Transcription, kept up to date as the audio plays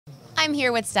I'm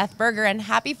here with Seth Berger, and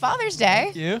happy Father's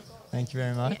Day. Thank you. Thank you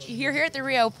very much. You're here at the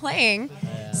Rio playing,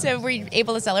 Yeah. so were you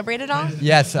able to celebrate it all?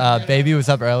 Yes, baby was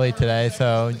up early today,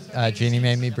 so Jeannie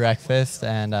made me breakfast,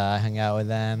 and I hung out with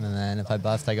them, and then if I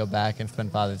bust, I go back and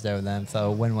spend Father's Day with them, so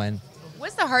win-win.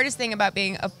 What's the hardest thing about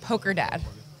being a poker dad?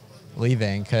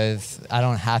 Leaving, because I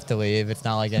don't have to leave. It's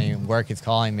not like any work is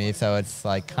calling me, so it's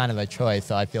like kind of a choice,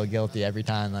 so I feel guilty every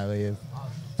time I leave.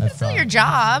 It's still your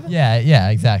job. Yeah,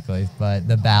 exactly. But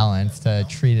the balance to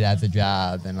treat it as a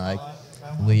job and like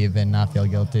leave and not feel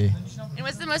guilty. And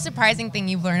what's the most surprising thing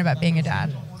you've learned about being a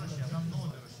dad?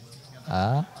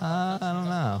 I don't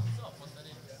know.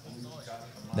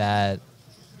 That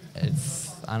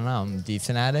I don't know, I'm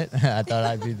decent at it. I thought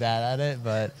I'd be bad at it,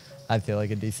 but I feel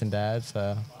like a decent dad,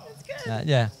 so. That's good.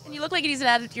 Yeah. And you look like a decent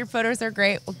dad. Your photos are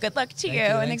great. Well, good luck to you,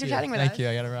 and thanks for chatting with us. Thank you.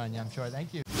 I got to run. Yeah, I'm sure.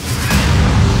 Thank you.